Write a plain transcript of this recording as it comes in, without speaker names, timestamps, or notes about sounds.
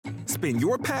Spin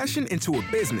your passion into a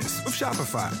business with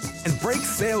Shopify and break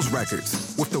sales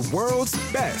records with the world's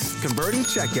best converting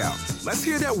checkout. Let's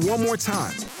hear that one more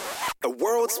time. The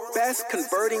world's best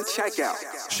converting checkout.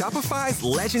 Shopify's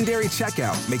legendary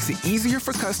checkout makes it easier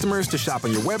for customers to shop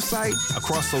on your website,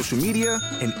 across social media,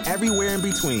 and everywhere in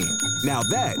between. Now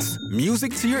that's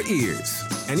music to your ears.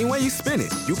 Any way you spin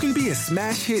it, you can be a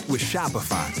smash hit with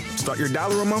Shopify. Start your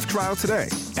 $1 a month trial today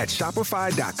at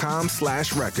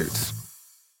shopify.com/records.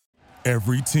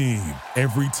 Every team,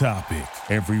 every topic,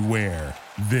 everywhere.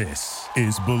 This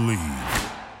is Believe.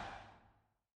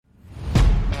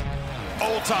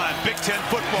 Time Big Ten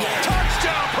football. Yeah.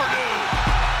 Touchdown,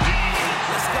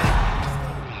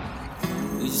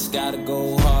 Purdue. We just gotta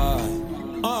go hard. He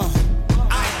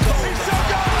still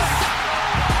got it.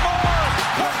 More.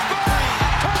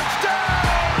 Touchdown.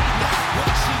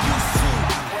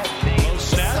 Low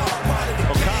snap.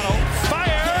 O'Connell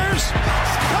fires.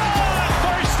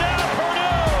 First down,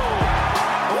 Purdue.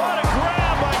 What a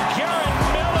grab by Garrett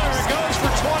Miller. It goes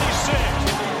for 26.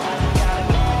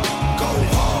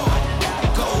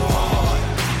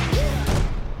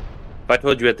 If I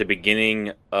told you at the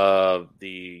beginning of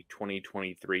the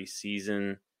 2023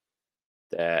 season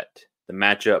that the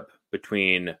matchup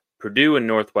between Purdue and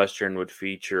Northwestern would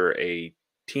feature a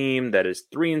team that is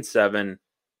 3-7,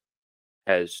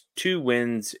 has 2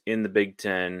 wins in the Big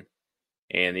Ten,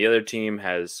 and the other team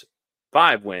has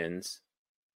 5 wins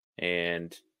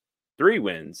and 3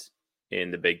 wins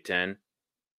in the Big Ten,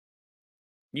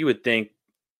 you would think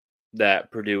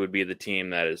that Purdue would be the team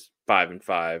that is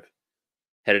 5-5.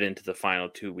 Headed into the final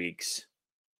 2 weeks,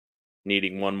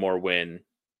 needing one more win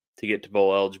to get to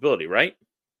bowl eligibility, right?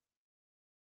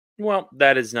 Well,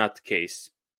 that is not the case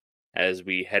as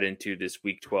we head into this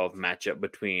Week 12 matchup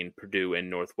between Purdue and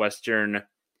Northwestern.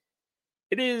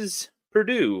 It is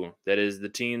Purdue that is the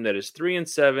team that is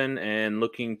 3-7 and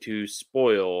looking to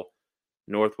spoil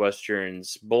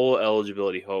Northwestern's bowl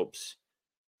eligibility hopes,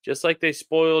 just like they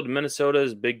spoiled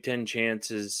Minnesota's Big Ten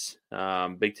chances,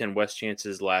 Big Ten West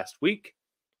chances last week,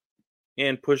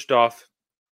 and pushed off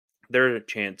their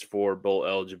chance for bowl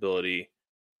eligibility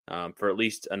for at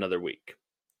least another week.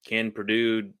 Can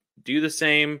Purdue do the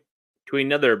same to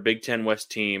another Big Ten West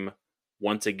team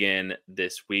once again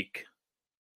this week?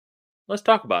 Let's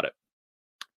talk about it.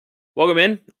 Welcome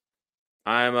in.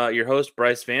 I'm your host,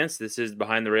 Bryce Vance. This is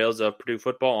Behind the Rails of Purdue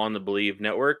Football on the Believe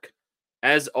Network.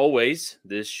 As always,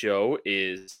 this show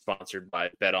is sponsored by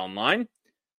BetOnline.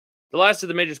 The last of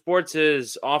the major sports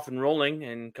is off and rolling,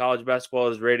 and college basketball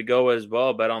is ready to go as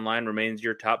well. BetOnline remains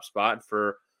your top spot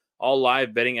for all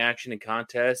live betting action and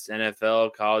contests.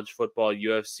 NFL, college football,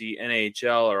 UFC,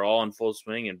 NHL are all in full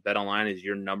swing, and BetOnline is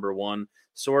your number one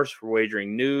source for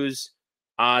wagering news,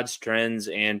 odds, trends,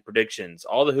 and predictions.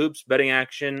 All the hoops, betting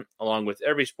action, along with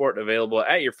every sport available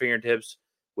at your fingertips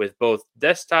with both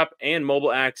desktop and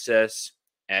mobile access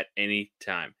at any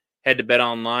time. Head to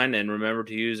BetOnline and remember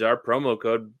to use our promo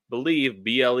code BELIEVE,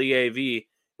 BLEAV,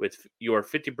 with your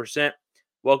 50%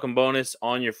 welcome bonus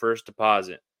on your first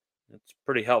deposit. That's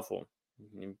pretty helpful.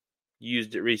 You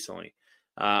used it recently.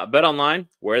 BetOnline,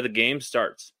 where the game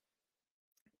starts.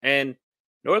 And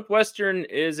Northwestern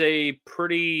is a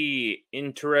pretty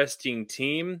interesting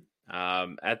team.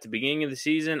 At the beginning of the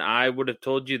season, I would have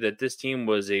told you that this team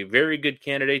was a very good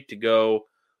candidate to go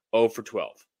 0 for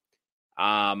 12.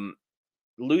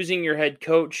 Losing your head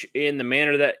coach in the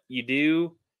manner that you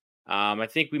do, I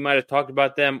think we might have talked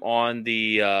about them on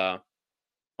the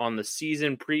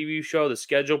season preview show, the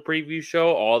schedule preview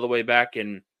show, all the way back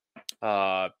in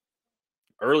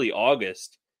early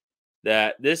August,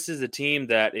 that this is a team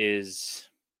that is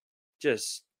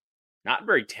just not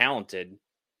very talented.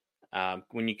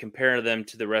 When you compare them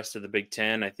to the rest of the Big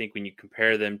Ten, I think when you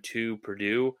compare them to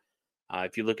Purdue,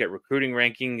 if you look at recruiting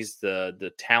rankings,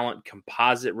 the talent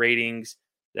composite ratings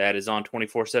that is on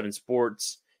 24/7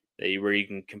 Sports, where you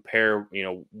can compare,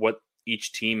 what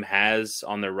each team has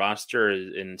on their roster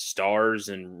in stars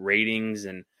and ratings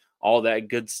and all that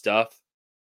good stuff.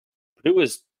 Purdue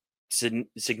is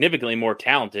significantly more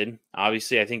talented.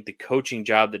 Obviously, I think the coaching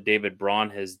job that David Braun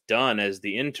has done as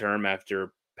the interim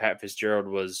after Pat Fitzgerald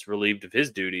was relieved of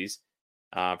his duties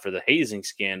for the hazing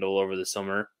scandal over the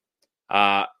summer,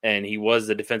 and he was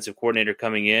the defensive coordinator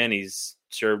coming in. He's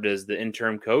served as the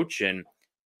interim coach, and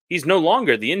he's no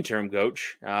longer the interim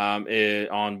coach.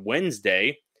 On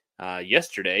Wednesday,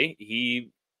 yesterday,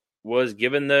 he was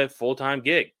given the full-time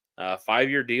gig,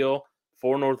 5-year deal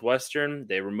for Northwestern.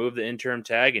 They removed the interim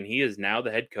tag, and he is now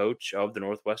the head coach of the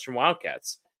Northwestern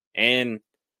Wildcats. And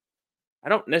I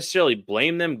don't necessarily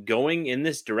blame them going in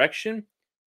this direction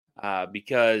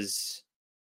because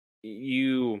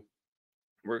you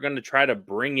we're going to try to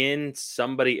bring in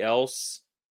somebody else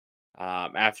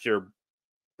after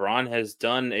Braun has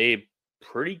done a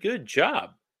pretty good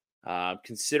job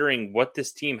considering what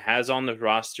this team has on the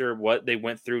roster, what they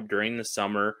went through during the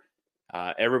summer.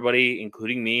 Everybody,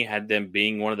 including me, had them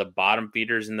being one of the bottom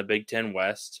feeders in the Big Ten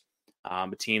West, a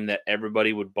team that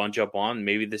everybody would bunch up on.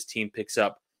 Maybe this team picks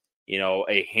up,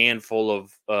 a handful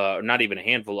of, not even a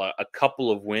handful, a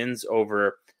couple of wins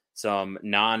over some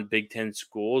non-Big Ten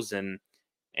schools, and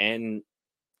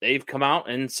they've come out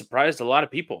and surprised a lot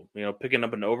of people. Picking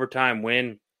up an overtime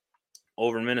win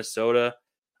over Minnesota.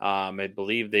 I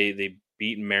believe they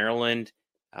beat Maryland.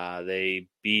 They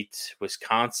beat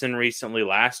Wisconsin recently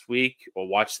last week. We'll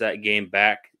watch that game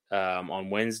back on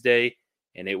Wednesday,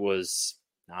 and it was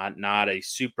not a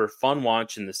super fun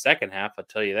watch in the second half. I'll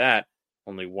tell you that.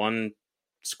 Only one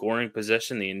scoring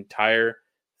possession the entire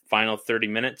final 30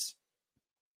 minutes.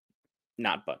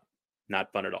 Not fun.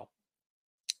 Not fun at all.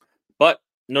 But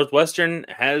Northwestern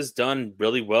has done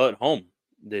really well at home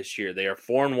this year. They are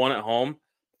 4-1 at home,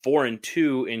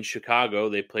 4-2 in Chicago.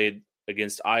 They played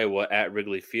against Iowa at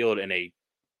Wrigley Field in a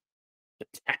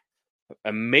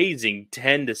amazing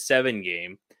 10-7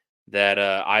 game that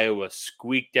Iowa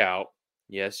squeaked out.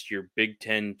 Yes, your Big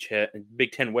Ten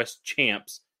West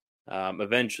champs.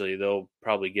 Eventually, they'll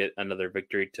probably get another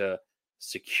victory to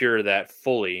secure that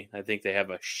fully. I think they have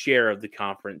a share of the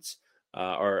conference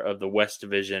or of the West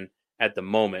Division at the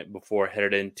moment before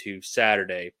headed into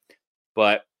Saturday.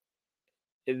 But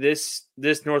this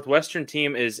Northwestern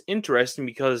team is interesting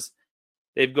because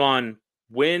they've gone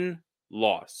win,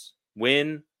 loss,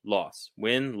 win, loss,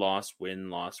 win, loss, win,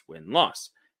 loss, win,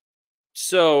 loss.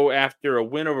 So after a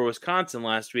win over Wisconsin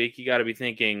last week, you got to be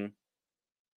thinking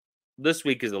this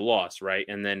week is a loss, right?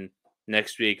 And then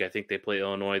next week, I think they play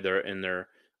Illinois in their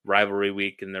rivalry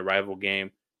week, in their rival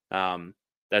game.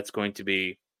 That's going to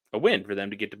be a win for them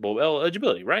to get to bowl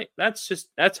eligibility, right? That's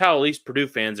how at least Purdue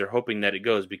fans are hoping that it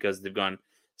goes, because they've gone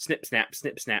snip, snap,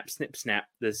 snip, snap, snip, snap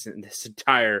this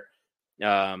entire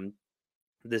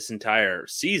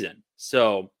season.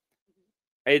 So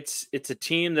it's a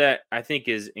team that I think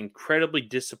is incredibly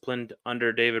disciplined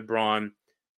under David Braun.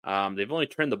 They've only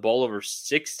turned the ball over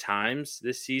 6 times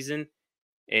this season,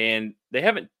 and they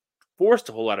haven't forced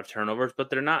a whole lot of turnovers, but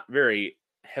they're not very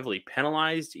heavily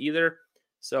penalized either.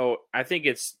 So I think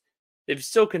they've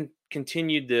still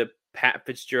continued the Pat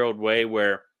Fitzgerald way,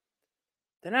 where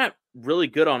they're not really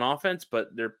good on offense,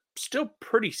 but they're still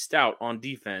pretty stout on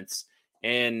defense,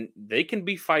 and they can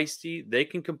be feisty. They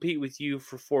can compete with you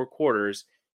for 4 quarters,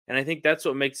 and I think that's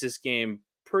what makes this game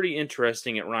pretty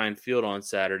interesting at Ryan Field on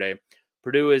Saturday.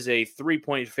 Purdue is a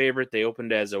 3-point favorite. They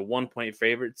opened as a 1-point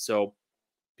favorite, so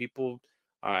people,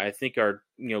 I think, are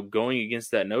going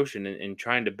against that notion and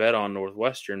trying to bet on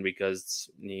Northwestern because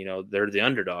they're the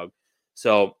underdog.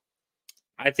 So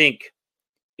I think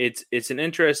it's an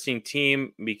interesting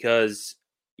team because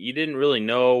you didn't really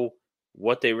know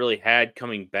what they really had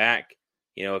coming back.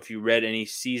 If you read any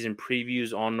season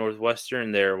previews on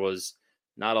Northwestern, there was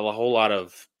not a whole lot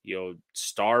of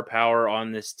star power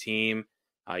on this team.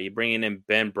 You bringing in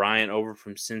Ben Bryant over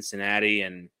from Cincinnati,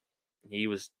 and he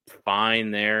was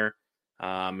fine there.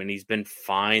 And he's been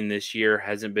fine this year.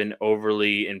 Hasn't been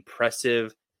overly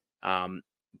impressive.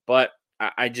 But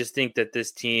I just think that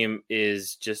this team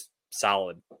is just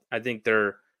solid. I think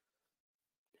they're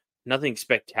nothing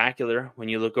spectacular when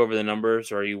you look over the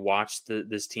numbers or you watch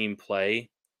this team play.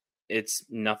 It's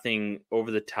nothing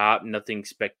over the top, nothing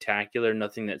spectacular,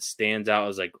 nothing that stands out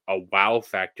as like a wow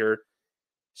factor.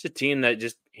 It's a team that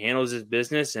just handles its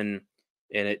business, and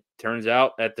it turns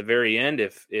out at the very end,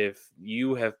 if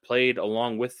you have played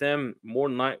along with them more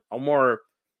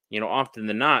often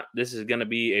than not, this is going to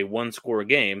be a 1-score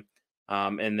game,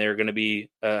 and they're going to be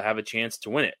have a chance to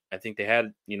win it. I think they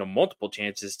had multiple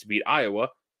chances to beat Iowa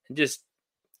and just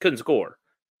couldn't score,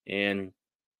 and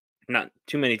not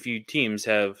too many few teams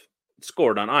have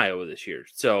scored on Iowa this year.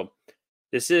 So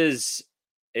this is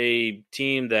a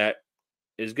team that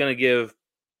is going to give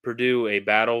Purdue a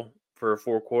battle for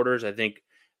 4 quarters. I think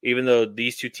even though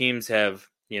these two teams have,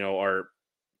 are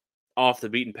off the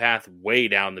beaten path, way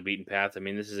down the beaten path. I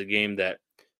mean, this is a game that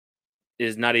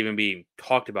is not even being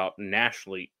talked about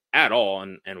nationally at all.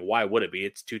 And why would it be?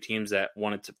 It's 2 teams that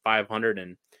one it's at 500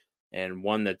 and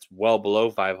one that's well below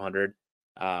 500.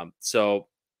 So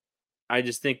I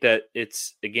just think that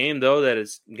it's a game, though, that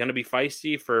is going to be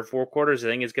feisty for 4 quarters. I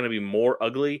think it's going to be more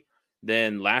ugly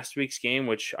than last week's game,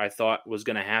 which I thought was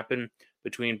going to happen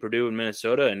between Purdue and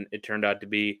Minnesota, and it turned out to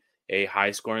be a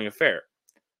high-scoring affair.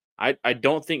 I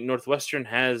don't think Northwestern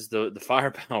has the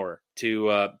firepower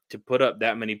to put up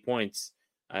that many points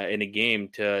in a game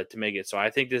to make it. So I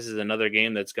think this is another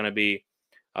game that's going to be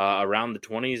around the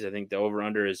 20s. I think the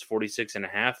over-under is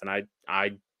 46.5, and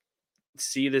I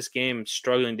see this game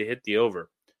struggling to hit the over.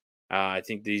 I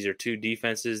think these are two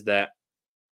defenses that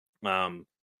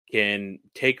can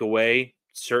take away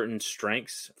certain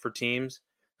strengths for teams,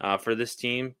 for this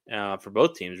team, for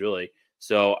both teams, really.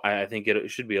 So I think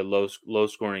it should be a low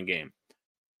scoring game.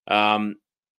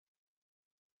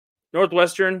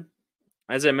 Northwestern,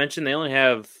 as I mentioned, they only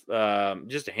have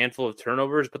just a handful of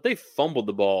turnovers, but they fumbled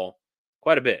the ball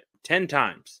quite a bit, 10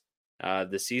 times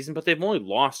this season, but they've only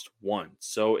lost one.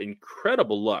 So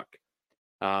incredible luck.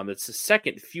 It's the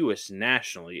second fewest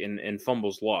nationally in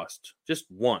fumbles lost, just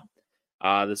one.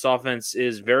 This offense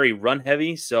is very run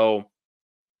heavy, so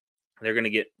they're going to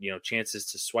get chances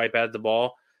to swipe at the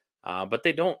ball, but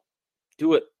they don't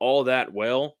do it all that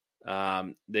well.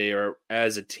 They are,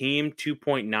 as a team,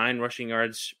 2.9 rushing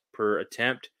yards per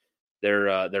attempt.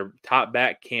 Their top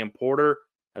back, Cam Porter,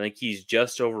 I think he's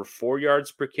just over 4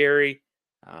 yards per carry.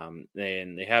 And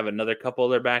they have another couple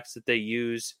other backs that they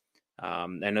use. I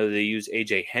know they use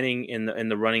AJ Henning in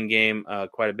the running game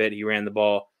quite a bit. He ran the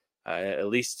ball at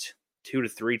least 2 to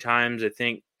 3 times, I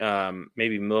think.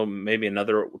 Maybe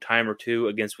another time or two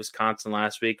against Wisconsin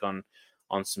last week on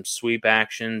some sweep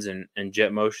actions and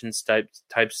jet motions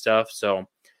type stuff. So,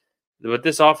 but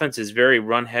this offense is very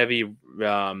run heavy.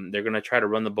 They're going to try to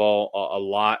run the ball a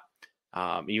lot.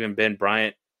 Even Ben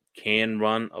Bryant can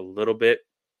run a little bit.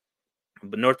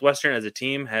 But Northwestern as a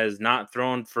team has not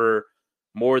thrown for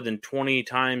more than 20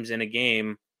 times in a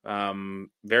game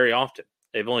very often.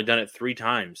 They've only done it 3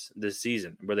 times this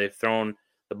season where they've thrown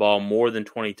the ball more than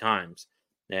 20 times.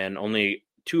 And only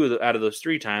 2 out of those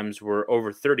 3 times were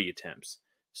over 30 attempts.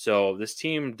 So this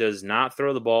team does not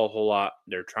throw the ball a whole lot.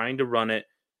 They're trying to run it.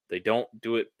 They don't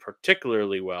do it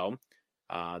particularly well.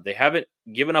 They haven't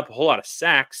given up a whole lot of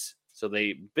sacks, so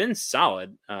they've been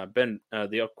solid.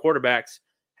 The quarterbacks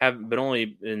have only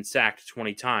been sacked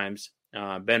 20 times.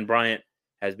 Ben Bryant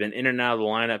has been in and out of the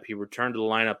lineup. He returned to the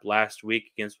lineup last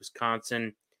week against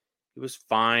Wisconsin. He was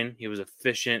fine. He was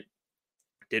efficient.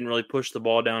 Didn't really push the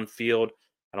ball downfield.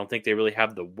 I don't think they really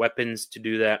have the weapons to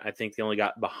do that. I think they only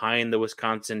got behind the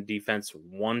Wisconsin defense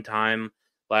one time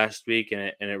last week,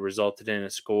 and it resulted in a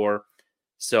score.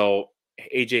 So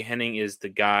AJ Henning is the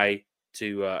guy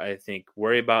to, I think,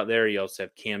 worry about there. You also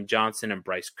have Cam Johnson and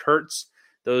Bryce Kurtz.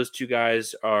 Those 2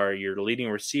 guys are your leading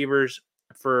receivers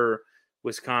for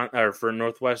Wisconsin or for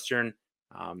Northwestern.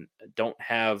 Don't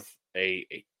have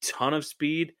a ton of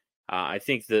speed. I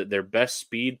think that their best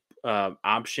speed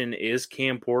option is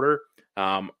Cam Porter.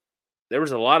 There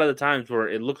was a lot of the times where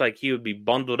it looked like he would be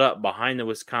bundled up behind the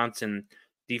Wisconsin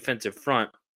defensive front,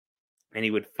 and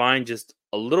he would find just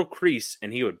a little crease,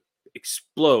 and he would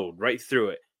explode right through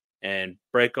it and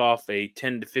break off a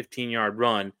 10 to 15 yard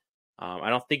run. I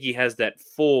don't think he has that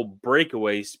full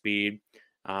breakaway speed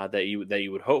that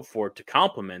you would hope for to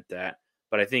complement that,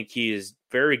 but I think he is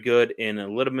very good in a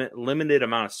limited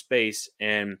amount of space,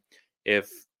 and if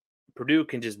Purdue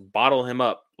can just bottle him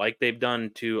up like they've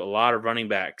done to a lot of running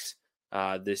backs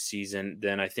this season,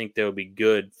 then I think they'll be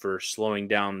good for slowing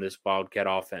down this Wildcat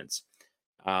offense.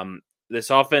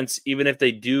 This offense, even if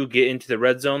they do get into the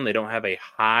red zone, they don't have a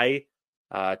high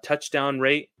touchdown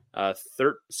rate,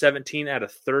 17 out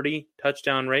of 30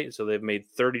 touchdown rate. So they've made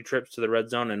 30 trips to the red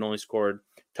zone and only scored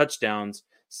touchdowns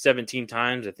 17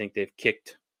 times. I think they've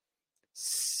kicked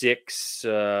 7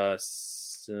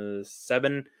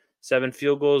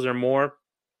 field goals or more,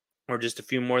 or just a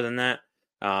few more than that.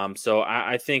 So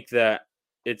I think that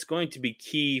it's going to be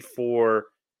key for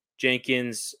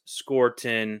Jenkins,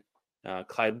 Scorton,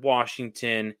 Clyde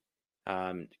Washington,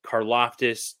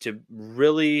 Karlaftis to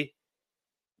really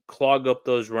clog up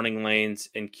those running lanes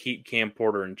and keep Cam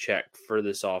Porter in check for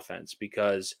this offense.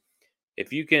 Because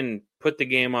if you can put the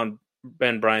game on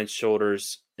Ben Bryant's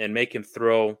shoulders and make him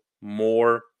throw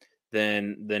more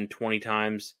than 20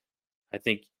 times, I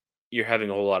think you're having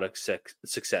a whole lot of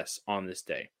success on this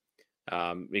day.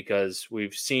 Because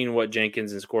we've seen what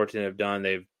Jenkins and Scorton have done.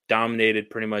 They've dominated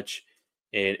pretty much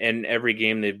in every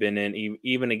game they've been in,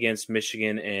 even against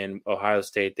Michigan and Ohio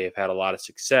State. They've had a lot of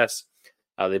success.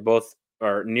 They both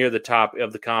are near the top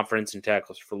of the conference in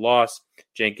tackles for loss.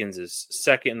 Jenkins is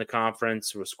second in the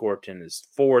conference, where Scorton is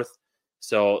 4th.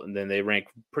 So then they rank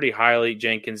pretty highly.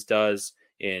 Jenkins does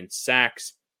in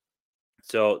sacks.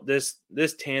 So this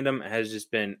tandem has just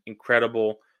been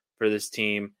incredible for this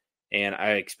team, and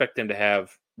I expect them to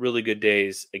have really good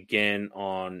days again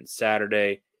on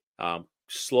Saturday.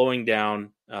 Slowing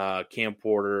down Cam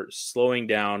Porter, slowing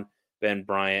down Ben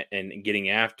Bryant, and getting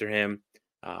after him.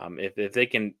 If they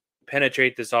can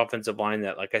penetrate this offensive line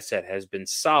that, like I said, has been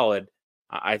solid,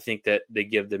 I think that they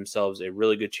give themselves a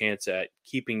really good chance at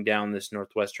keeping down this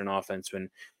Northwestern offense.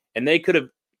 And they could have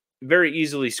very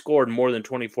easily scored more than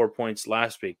 24 points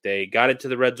last week. They got into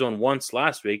the red zone once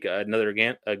last week. Another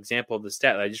example of the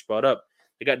stat that I just brought up.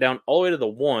 They got down all the way to the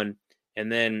 1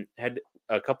 and then had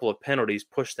a couple of penalties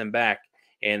push them back,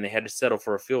 and they had to settle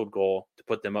for a field goal to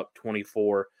put them up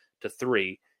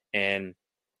 24-3. And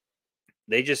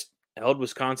they just held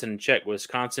Wisconsin in check.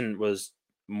 Wisconsin was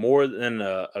more than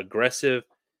aggressive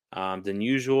than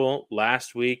usual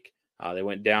last week. They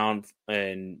went down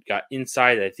and got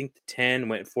inside, I think, the 10,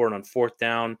 went for it on 4th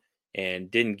down and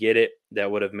didn't get it.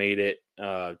 That would have made it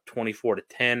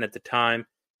 24-10 at the time,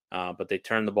 but they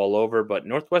turned the ball over. But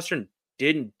Northwestern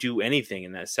didn't do anything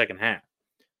in that second half.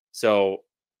 So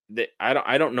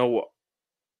I don't know.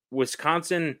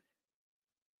 Wisconsin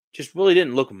just really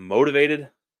didn't look motivated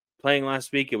playing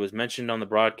last week. It was mentioned on the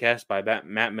broadcast by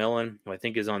Matt Millen, who I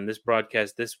think is on this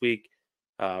broadcast this week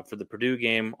for the Purdue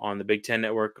game on the Big Ten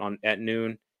Network at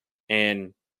noon.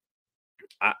 And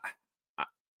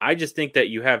I just think that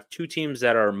you have two teams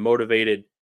that are motivated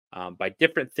by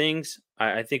different things.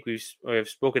 I think we've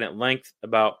spoken at length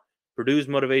about Purdue's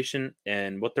motivation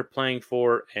and what they're playing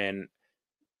for and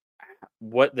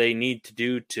what they need to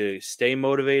do to stay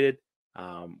motivated,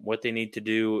 what they need to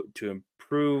do to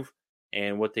improve,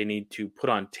 and what they need to put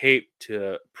on tape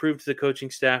to prove to the coaching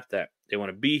staff that they want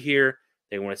to be here.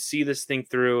 They want to see this thing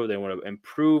through. They want to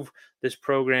improve this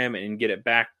program and get it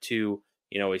back to,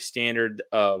 a standard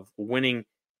of winning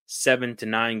 7 to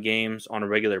 9 games on a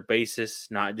regular basis,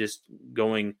 not just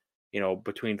going,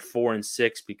 between 4 and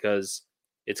 6, because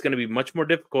it's going to be much more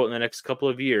difficult in the next couple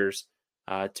of years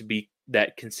to be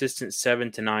that consistent 7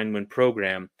 to 9 win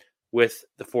program with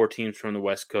the 4 teams from the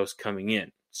West Coast coming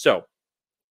in. So,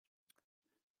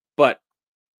 but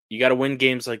you got to win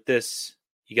games like this.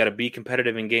 You got to be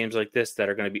competitive in games like this that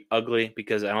are going to be ugly,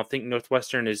 because I don't think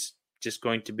Northwestern is just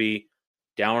going to be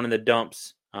down in the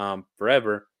dumps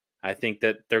forever. I think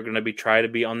that they're going to try to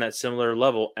be on that similar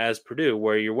level as Purdue,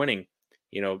 where you're winning,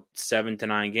 7 to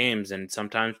 9 games and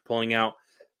sometimes pulling out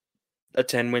a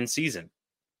 10-win season,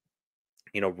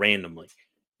 randomly.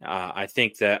 I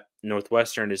think that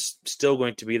Northwestern is still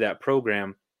going to be that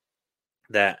program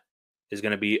that is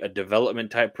going to be a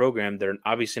development type program. They're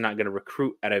obviously not going to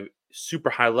recruit at a super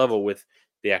high level with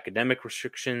the academic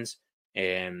restrictions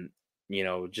and,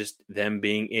 just them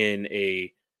being in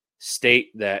a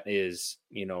state that is,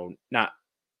 not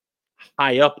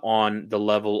high up on the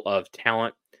level of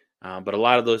talent. But a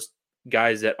lot of those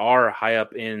guys that are high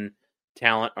up in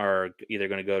talent are either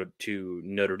going to go to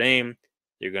Notre Dame,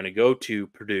 they're going to go to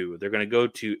Purdue, they're going to go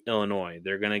to Illinois,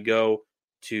 they're going to go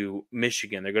to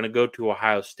Michigan, they're going to go to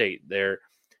Ohio State. They're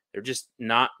just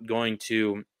not going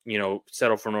to,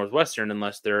 settle for Northwestern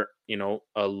unless they're,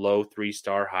 a low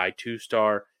 3-star, high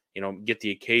 2-star, get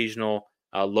the occasional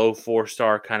low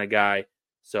 4-star kind of guy.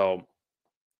 So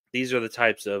these are the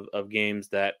types of games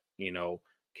that,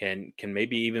 can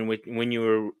maybe even win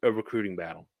you a recruiting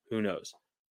battle. Who knows?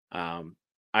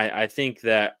 I think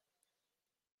that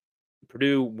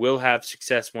Purdue will have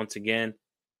success once again.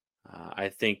 I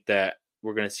think that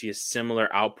we're going to see a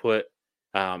similar output.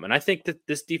 And I think that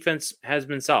this defense has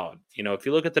been solid. If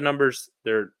you look at the numbers,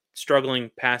 they're struggling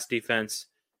pass defense.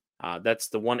 That's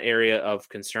the one area of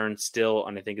concern still,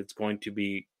 and I think it's going to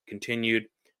be continued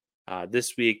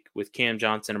this week with Cam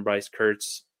Johnson and Bryce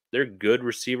Kurtz. They're good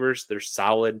receivers. They're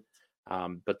solid,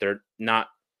 but they're not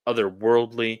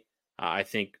otherworldly. I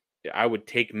think I would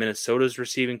take Minnesota's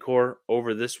receiving core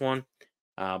over this one,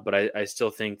 but I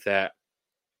still think that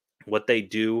what they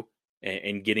do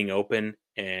and getting open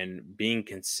and being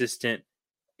consistent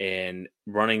and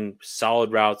running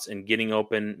solid routes and getting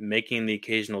open, making the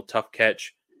occasional tough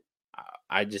catch,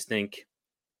 I just think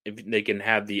if they can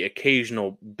have the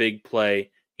occasional big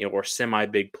play, or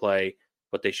semi-big play,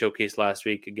 what they showcased last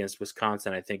week against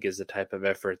Wisconsin, I think is the type of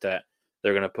effort that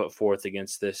they're going to put forth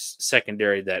against this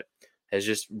secondary that has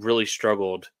just really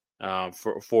struggled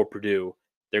for Purdue.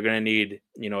 They're going to need,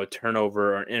 a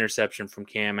turnover or an interception from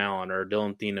Cam Allen or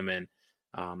Dylan Thieneman,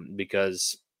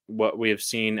 because what we have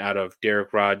seen out of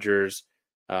Derek Rogers,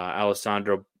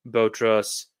 Alessandro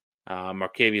Botras,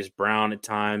 Marcavius Brown at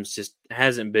times just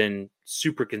hasn't been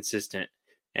super consistent,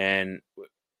 and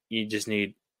you just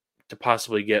need to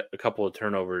possibly get a couple of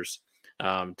turnovers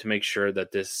to make sure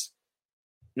that this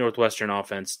Northwestern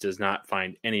offense does not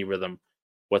find any rhythm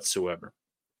whatsoever.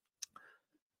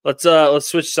 Let's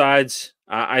switch sides.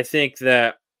 I think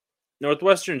that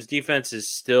Northwestern's defense is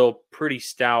still pretty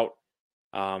stout,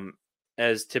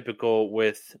 as typical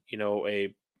with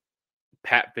a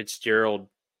Pat Fitzgerald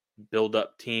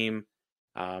build-up team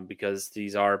because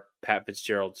these are Pat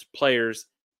Fitzgerald's players.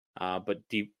 But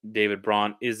David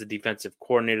Braun is the defensive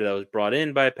coordinator that was brought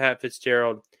in by Pat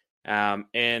Fitzgerald.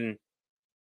 And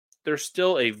they're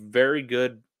still a very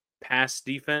good pass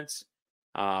defense.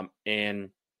 And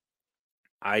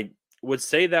I would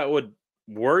say that would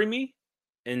worry me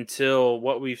until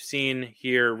what we've seen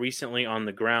here recently on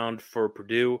the ground for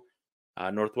Purdue.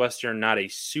 Northwestern, not a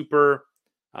super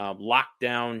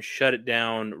lockdown, shut it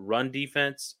down run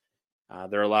defense.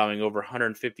 They're allowing over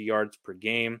 150 yards per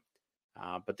game,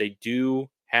 but they do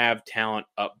have talent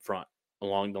up front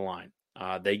along the line.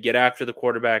 They get after the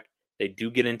quarterback. They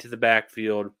do get into the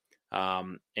backfield,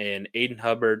 and Aiden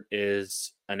Hubbard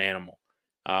is an animal.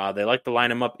 They like to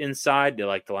line him up inside. They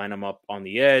like to line him up on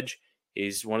the edge.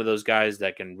 He's one of those guys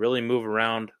that can really move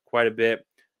around quite a bit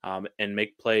and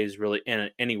make plays really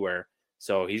anywhere.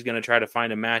 So he's going to try to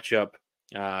find a matchup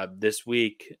this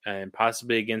week and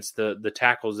possibly against the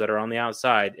tackles that are on the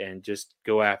outside and just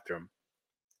go after him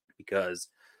because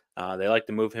they like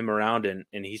to move him around and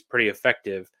he's pretty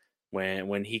effective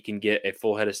when he can get a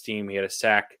full head of steam. He had a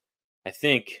sack, I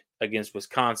think, against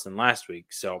Wisconsin last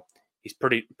week. So he's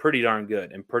pretty darn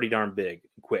good and pretty darn big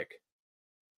and quick.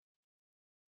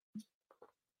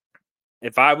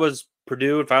 If I was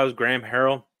Purdue, if I was Graham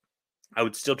Harrell, I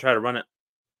would still try to run it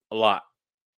a lot.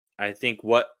 I think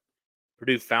what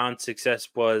Purdue found success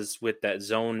was with that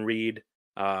zone read,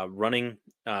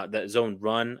 that zone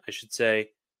run, I should say.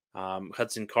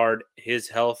 Hudson Card, his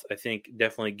health, I think,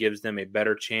 definitely gives them a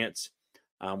better chance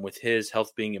with his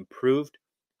health being improved.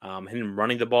 Him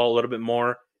running the ball a little bit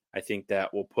more, I think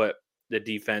that will put the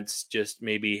defense just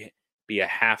maybe be a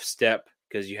half step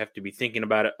because you have to be thinking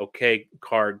about it. Okay,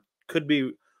 Card could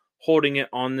be holding it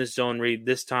on this zone read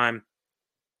this time,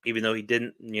 even though he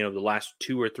didn't, the last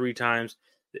 2 or 3 times.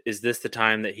 Is this the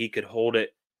time that he could hold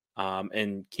it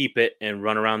and keep it and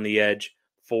run around the edge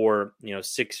for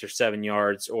 6 or 7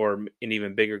 yards or an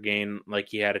even bigger gain like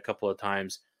he had a couple of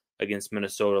times against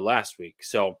Minnesota last week?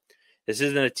 So this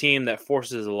isn't a team that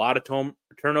forces a lot of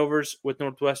turnovers with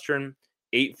Northwestern.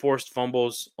 8 forced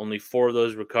fumbles, only 4 of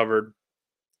those recovered,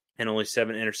 and only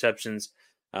 7 interceptions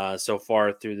so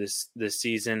far through this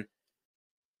season.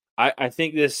 I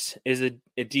think this is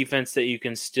a defense that you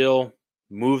can still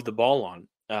move the ball on.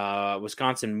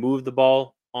 Wisconsin moved the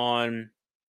ball on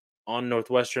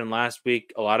Northwestern last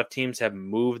week. A lot of teams have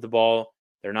moved the ball.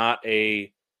 They're not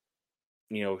a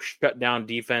shut down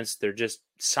defense. They're just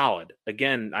solid.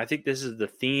 Again, I think this is the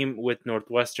theme with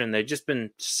Northwestern. They've just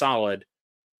been solid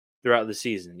throughout the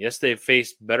season. Yes, they've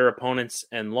faced better opponents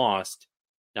and lost,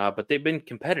 but they've been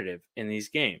competitive in these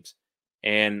games.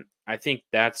 And I think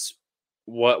that's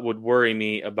what would worry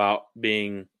me about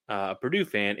being a Purdue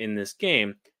fan in this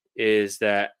game is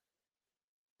that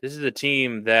this is a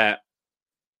team that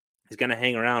is going to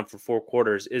hang around for 4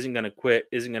 quarters, isn't going to quit,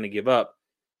 isn't going to give up.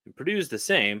 And Purdue's the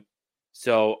same.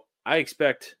 So I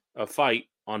expect a fight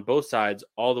on both sides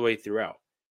all the way throughout.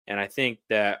 And I think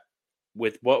that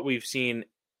with what we've seen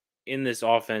in this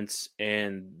offense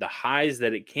and the highs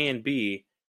that it can be,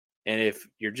 and if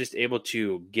you're just able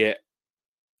to get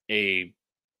a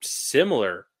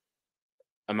similar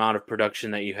amount of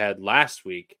production that you had last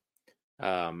week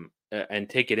and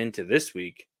take it into this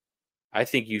week, I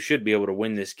think you should be able to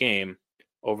win this game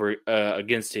over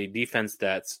against a defense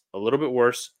that's a little bit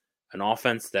worse, an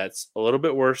offense that's a little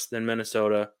bit worse than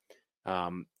Minnesota.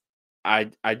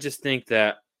 I just think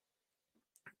that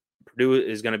Purdue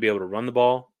is going to be able to run the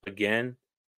ball again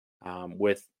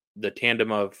with the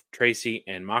tandem of Tracy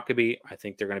and Maccabee. I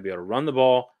think they're going to be able to run the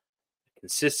ball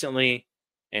consistently,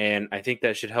 and I think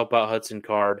that should help out Hudson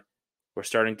Card. We're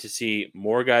starting to see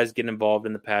more guys get involved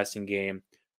in the passing game,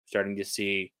 starting to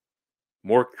see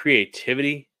more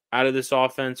creativity out of this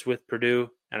offense with Purdue,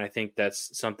 and I think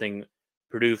that's something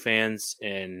Purdue fans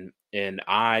and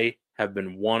I have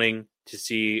been wanting to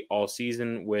see all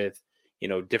season with,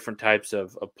 different types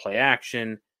of play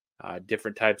action,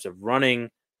 different types of running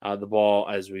the ball,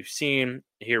 as we've seen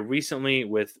here recently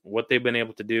with what they've been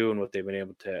able to do and what they've been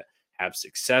able to have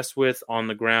success with on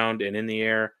the ground and in the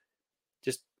air.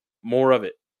 Just more of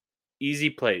it. Easy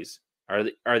plays. Are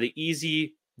the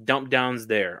easy dump downs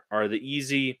there? Are the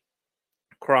easy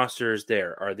crossers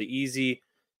there? Are the easy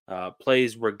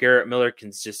plays where Garrett Miller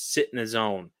can just sit in his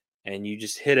zone and you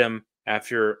just hit him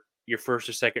after your first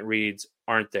or second reads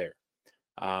aren't there?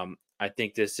 I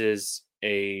think this is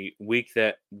a week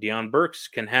that Deion Burks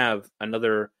can have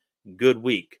another good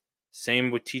week.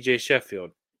 Same with TJ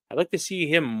Sheffield. I'd like to see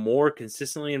him more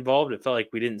consistently involved. It felt like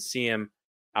we didn't see him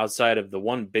outside of the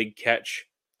one big catch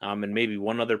and maybe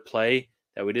one other play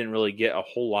that we didn't really get a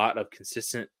whole lot of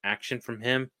consistent action from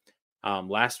him.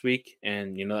 last week,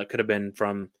 and that could have been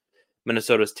from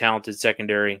Minnesota's talented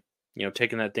secondary,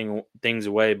 taking things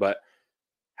away. But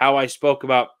how I spoke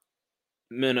about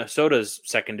Minnesota's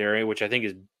secondary, which I think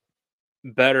is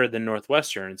better than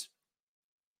Northwestern's,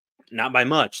 not by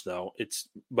much though.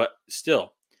 But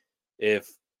still, if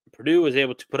Purdue was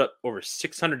able to put up over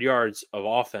 600 yards of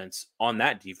offense on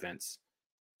that defense,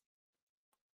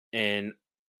 and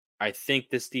I think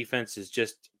this defense is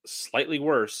just slightly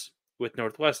worse with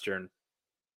Northwestern,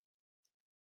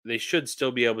 they should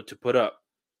still be able to put up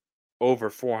over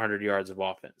 400 yards of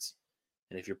offense.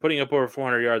 And if you're putting up over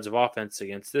 400 yards of offense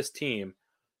against this team,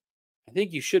 I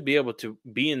think you should be able to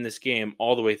be in this game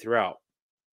all the way throughout.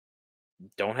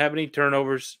 Don't have any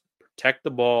turnovers. Protect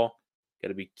the ball. Got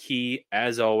to be key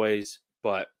as always.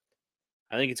 But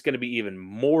I think it's going to be even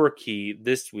more key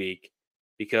this week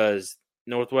because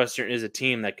Northwestern is a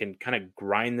team that can kind of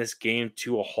grind this game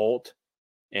to a halt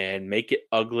and make it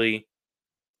ugly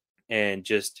and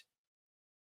just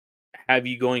have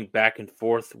you going back and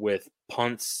forth with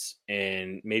punts,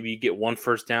 and maybe you get one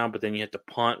first down, but then you have to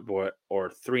punt or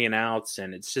 3 and outs.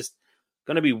 And it's just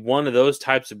going to be one of those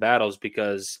types of battles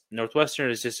because Northwestern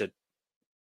is just a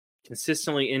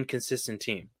consistently inconsistent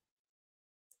team.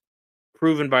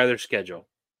 Proven by their schedule,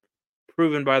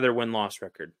 proven by their win-loss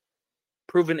record,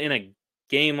 proven in a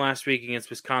game last week against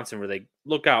Wisconsin where they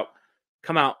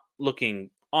come out looking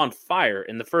on fire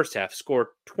in the first half,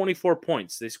 score 24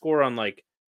 points. They score on like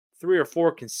 3 or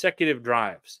 4 consecutive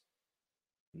drives.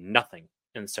 Nothing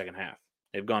in the second half.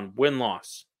 They've gone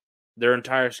win-loss their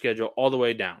entire schedule all the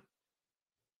way down.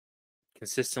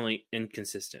 Consistently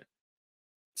inconsistent.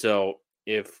 So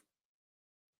if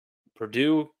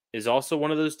Purdue is also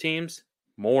one of those teams,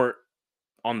 more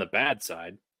on the bad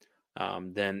side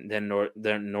than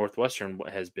Northwestern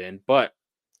has been, but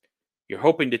you're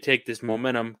hoping to take this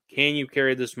momentum. Can you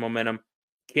carry this momentum?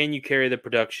 Can you carry the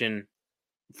production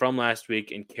from last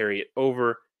week and carry it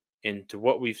over into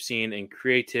what we've seen in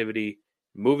creativity,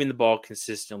 moving the ball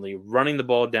consistently, running the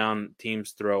ball down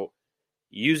team's throat,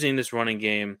 using this running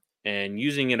game and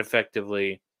using it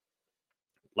effectively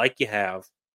like you have,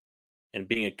 and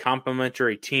being a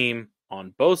complementary team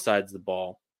on both sides of the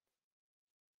ball?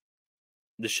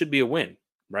 This should be a win,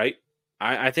 right?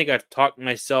 I think I've talked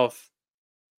myself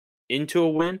into a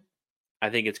win.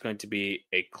 I think it's going to be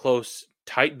a close,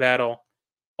 tight battle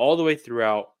all the way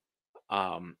throughout.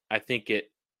 I think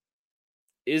it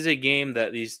is a game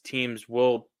that these teams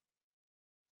will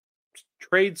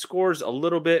trade scores a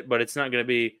little bit, but it's not going to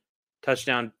be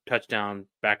touchdown,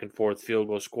 back and forth, field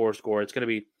goal, score. It's going to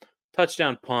be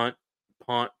touchdown, punt,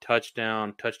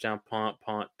 touchdown, punt,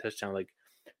 touchdown. Like,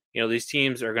 these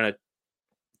teams are going to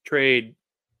trade,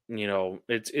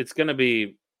 it's going to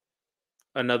be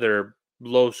another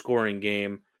low scoring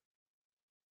game,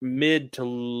 mid to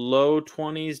low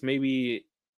 20s. Maybe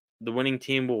the winning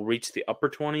team will reach the upper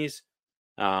 20s.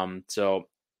 So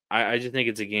I just think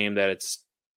it's a game that it's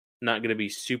not going to be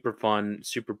super fun,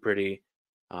 super pretty.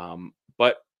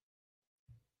 But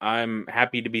I'm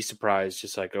happy to be surprised,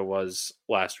 just like I was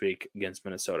last week against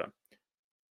Minnesota.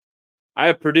 I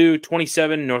have Purdue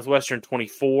 27, Northwestern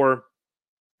 24.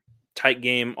 Tight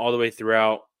game all the way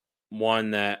throughout.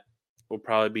 One that will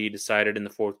probably be decided in the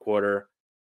fourth quarter.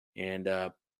 And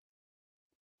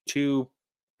two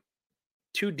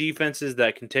defenses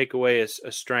that can take away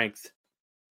a strength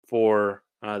for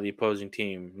the opposing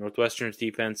team. Northwestern's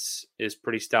defense is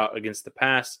pretty stout against the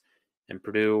pass, and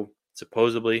Purdue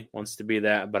supposedly wants to be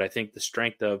that. But I think the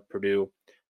strength of Purdue,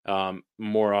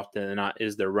 more often than not,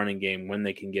 is their running game when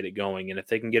they can get it going. And if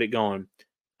they can get it going,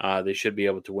 they should be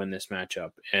able to win this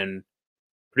matchup. And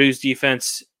Purdue's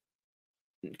defense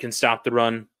can stop the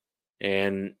run,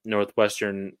 and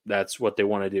Northwestern, that's what they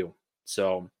want to do.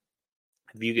 So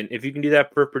if you can do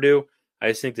that for Purdue, I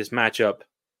just think this matchup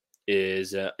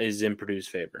is in Purdue's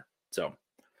favor. So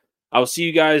I will see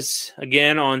you guys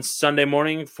again on Sunday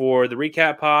morning for the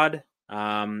recap pod.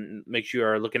 Make sure you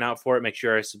are looking out for it. Make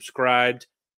sure you are subscribed.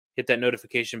 Hit that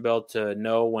notification bell to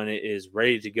know when it is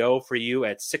ready to go for you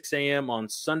at 6 a.m. on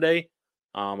Sunday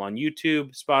on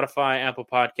YouTube, Spotify, Apple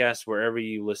Podcasts, wherever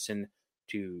you listen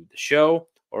to the show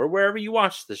or wherever you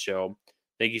watch the show.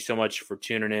 Thank you so much for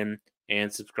tuning in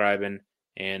and subscribing,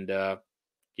 and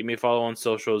give me a follow on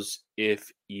socials if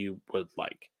you would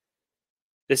like.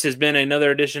 This has been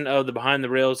another edition of the Behind the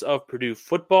Rails of Purdue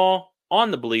Football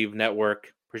on the Believe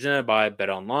Network, presented by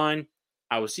BetOnline.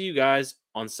 I will see you guys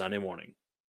on Sunday morning.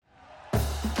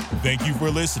 Thank you for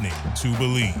listening to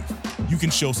Believe. You can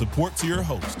show support to your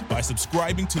host by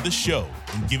subscribing to the show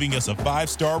and giving us a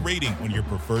 5-star rating on your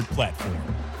preferred platform.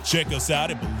 Check us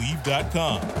out at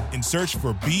Believe.com and search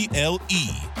for BLEAV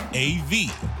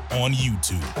on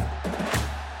YouTube.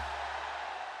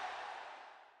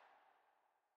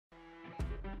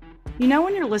 You know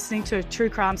when you're listening to a true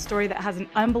crime story that has an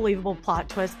unbelievable plot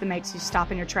twist that makes you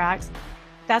stop in your tracks?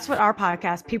 That's what our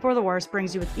podcast, People Are the Worst,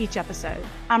 brings you with each episode.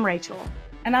 I'm Rachel.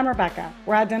 And I'm Rebecca.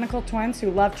 We're identical twins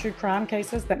who love true crime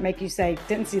cases that make you say,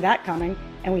 didn't see that coming,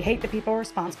 and we hate the people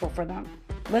responsible for them.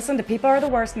 Listen to People Are the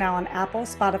Worst now on Apple,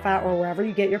 Spotify, or wherever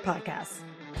you get your podcasts.